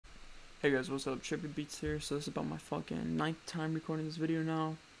Hey guys, what's up? Trippy Beats here. So this is about my fucking 9th time recording this video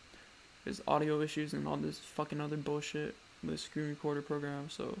now. There's audio issues and all this fucking other bullshit with the screen recorder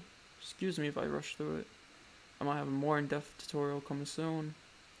program, so excuse me if I rush through it. I might have a more in-depth tutorial coming soon,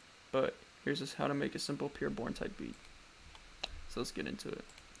 but here's just how to make a simple pure Bourne type beat. So let's get into it.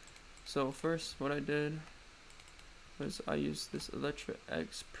 So first, what I did was I used this Electra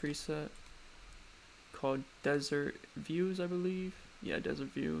X preset called Desert Views, I believe. Yeah, Desert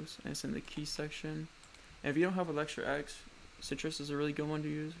Views, and it's in the key section. And if you don't have Electra X, Citrus is a really good one to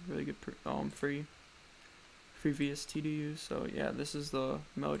use, really good free VST to use. So yeah, this is the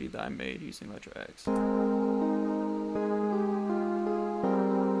melody that I made using Electra X. So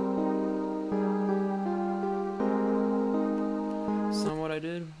what I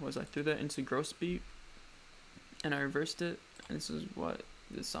did was I threw that into gross beat and I reversed it, and this is what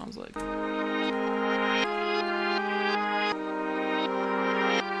this sounds like.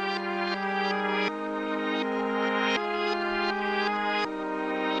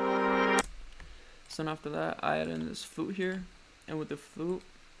 So after that, I added in this flute here, and with the flute,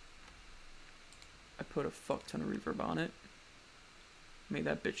 I put a fuck ton of reverb on it. Made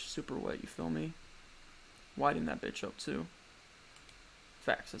that bitch super wet, you feel me? Widen that bitch up too.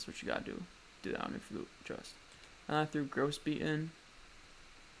 Facts, that's what you gotta do. Do that on your flute, trust. And I threw gross beat in.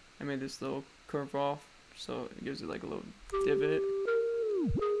 I made this little curve off, so it gives it like a little divot.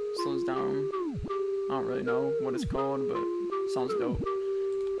 Slows down. I don't really know what it's called, but it sounds dope.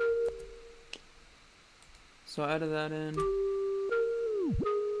 So I added that in.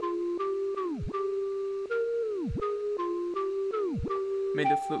 Made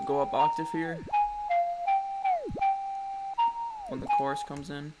the flute go up octave here when the chorus comes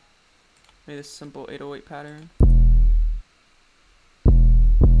in. Made this simple 808 pattern.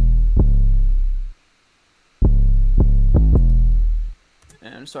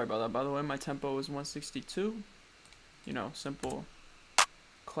 And sorry about that, by the way, my tempo is 162. You know, simple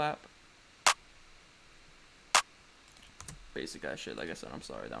clap. Basic ass shit. Like I said, I'm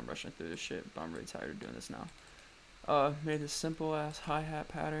sorry that I'm rushing through this shit, but I'm really tired of doing this now. Made this simple ass hi-hat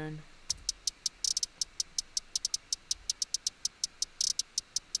pattern.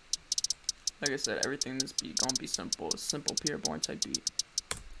 Like I said, everything in this beat gonna be simple. It's simple Pierre Bourne type beat.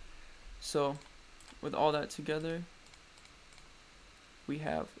 So with all that together, we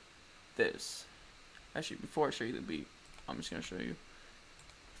have this. Actually, before I show you the beat, I'm just gonna show you.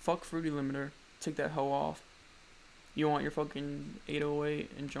 Fuck Fruity Limiter. Take that hoe off. You want your fucking 808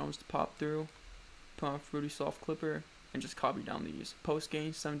 and drums to pop through. Put on a Fruity Soft Clipper and just copy down these. Post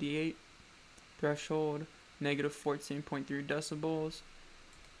gain 78. Threshold negative 14.3 decibels.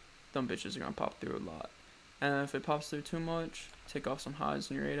 Them bitches are gonna pop through a lot. And if it pops through too much, take off some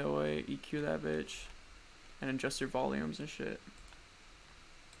highs in your 808, EQ that bitch, and adjust your volumes and shit.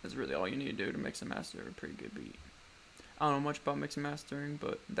 That's really all you need to do to mix and master a pretty good beat. I don't know much about mixing and mastering,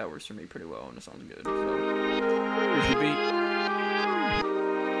 but that works for me pretty well and it sounds good. So here's the beat.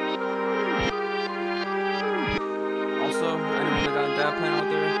 Also, anyone that got a dab plan out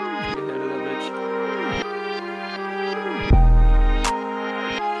there, get ahead of that bitch.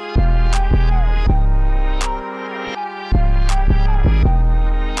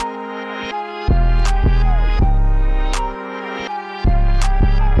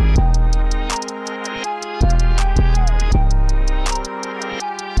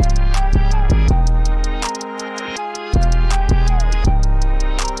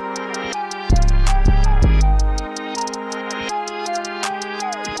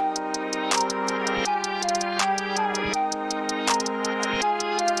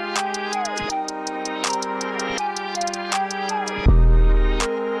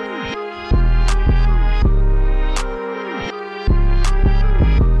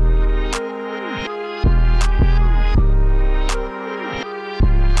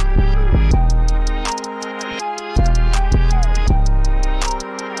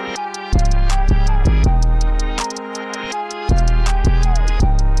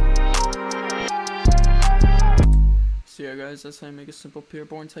 Yeah guys, that's how I make a simple Pierre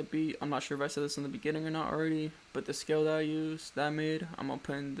Bourne type beat. I'm not sure if I said this in the beginning or not already, but the scale that I used, that I made, I'm gonna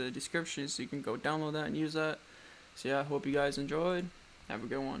put in the description so you can go download that and use that. So yeah, I hope you guys enjoyed. Have a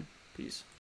good one. Peace.